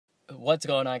What's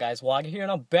going on, guys? Wog here,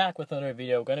 and I'm back with another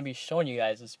video. I'm gonna be showing you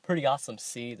guys this pretty awesome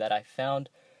seed that I found.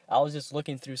 I was just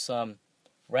looking through some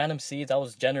random seeds. I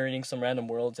was generating some random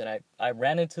worlds, and I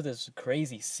ran into this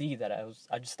crazy seed that I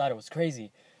just thought it was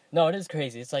crazy. No, it is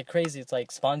crazy. It's like crazy. It's like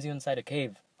spawns you inside a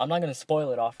cave. I'm not gonna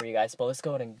spoil it off for you guys, but let's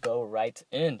go ahead and go right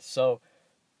in. So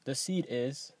the seed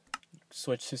is,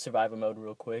 switch to survival mode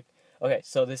real quick. Okay,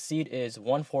 so this seed is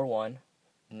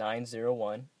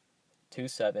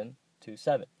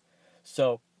 141-901-2727.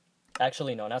 So,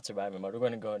 actually, no, not survival mode. We're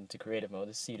going to go into creative mode.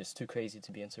 This seed is too crazy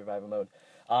to be in survival mode.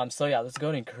 So yeah, let's go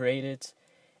ahead and create it.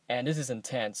 And this is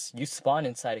intense. You spawn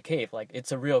inside a cave. Like,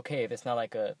 it's a real cave. It's not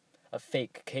like a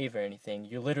fake cave or anything.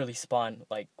 You literally spawn,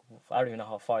 like, I don't even know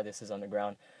how far this is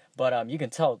underground. But you can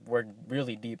tell we're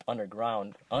really deep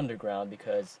underground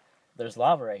because there's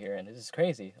lava right here, and this is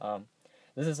crazy. I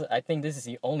think this is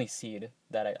the only seed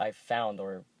that I found,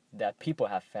 or that people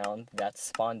have found, that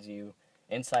spawns you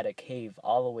inside a cave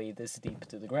all the way this deep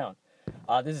to the ground.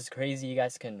 This is crazy. You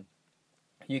guys can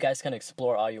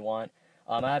explore all you want.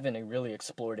 I haven't really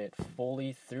explored it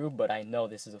fully through, but I know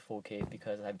this is a full cave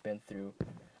because I've been through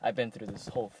this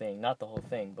whole thing. Not the whole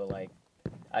thing, but like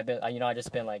I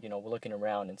just been like, looking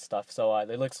around and stuff. So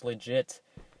it looks legit.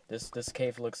 This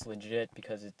cave looks legit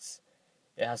because it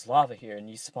has lava here, and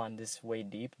you spawn this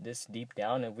deep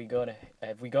down. And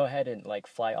if we go ahead and like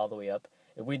fly all the way up,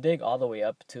 if we dig all the way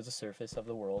up to the surface of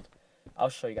the world, I'll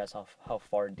show you guys how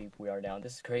far deep we are down.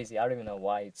 This is crazy. I don't even know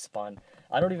why it spawned.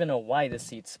 I don't even know why this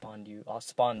seed spawned me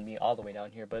all the way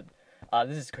down here. But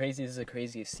this is crazy. This is the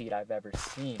craziest seed I've ever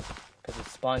seen because it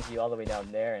spawns you all the way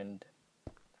down there, and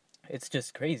it's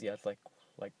just crazy. I was like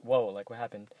whoa, like what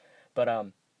happened? But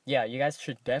yeah, you guys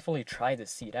should definitely try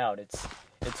this seed out. It's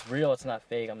real. It's not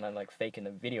fake. I'm not like faking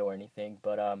the video or anything.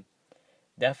 But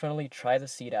definitely try the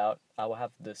seed out. I will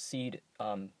have the seed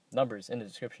numbers in the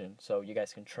description so you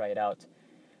guys can try it out.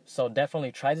 So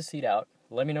definitely try the seed out.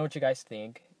 Let me know what you guys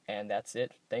think. And that's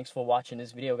it. Thanks for watching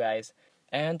this video, guys.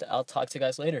 And I'll talk to you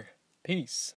guys later.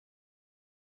 Peace.